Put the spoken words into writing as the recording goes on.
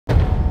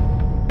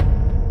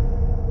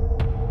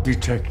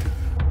Detective,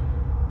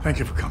 thank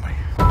you for coming.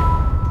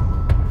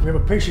 We have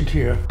a patient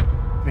here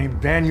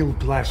named Daniel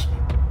Glassman.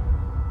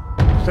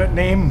 Does that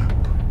name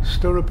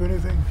stir up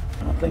anything?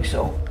 I don't think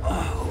so.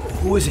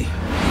 Who is he?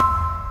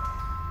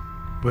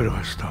 Where do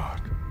I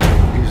start?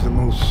 He's the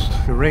most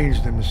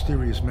deranged and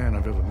mysterious man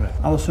I've ever met.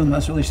 I'll assume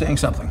that's really saying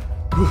something.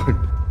 Good,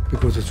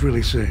 because it's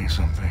really saying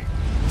something.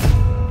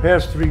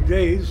 Past 3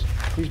 days,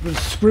 he's been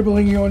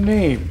scribbling your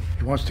name.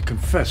 He wants to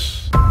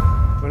confess.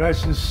 But I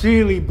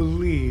sincerely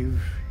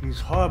believe he's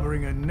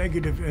harboring a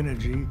negative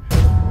energy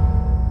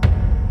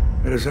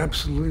that has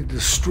absolutely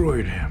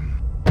destroyed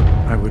him.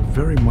 I would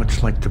very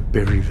much like to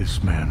bury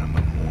this man in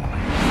the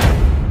morning.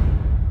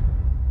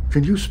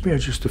 Can you spare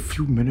just a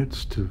few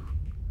minutes to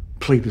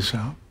play this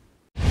out?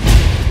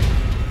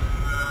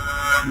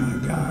 Oh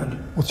my God.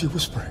 What's he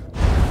whispering?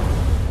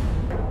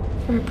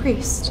 From a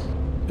priest.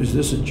 Is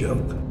this a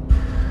joke?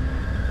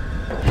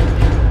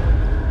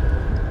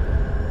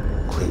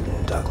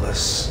 Clayton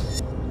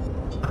Douglas.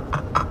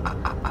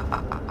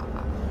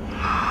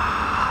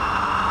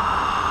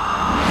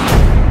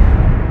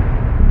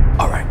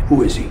 All right,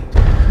 who is he?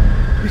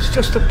 He's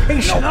just a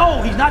patient.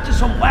 No, he's not just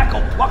some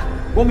wacko pluck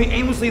roaming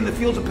aimlessly in the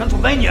fields of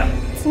Pennsylvania.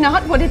 It's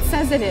not what it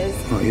says it is.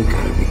 Oh, you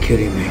gotta be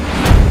kidding me.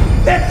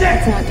 That's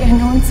It's it! not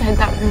Daniel inside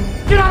that room.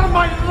 Get out of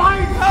my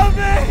life! Help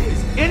me!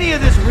 Is any of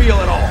this real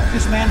at all?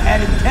 This man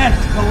had intent,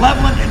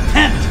 malevolent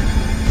intent.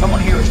 Someone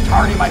here is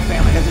targeting my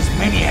family as this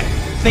maniac,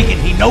 thinking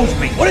he knows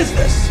me. What is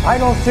this? I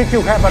don't think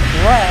you have a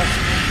grasp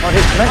on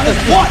his On mental... his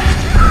what?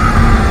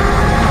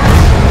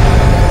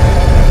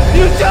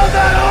 You tell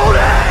that old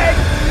egg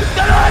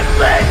that I'm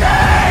leaving!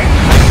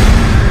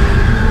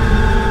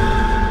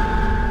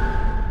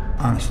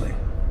 Honestly,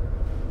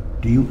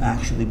 do you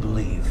actually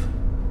believe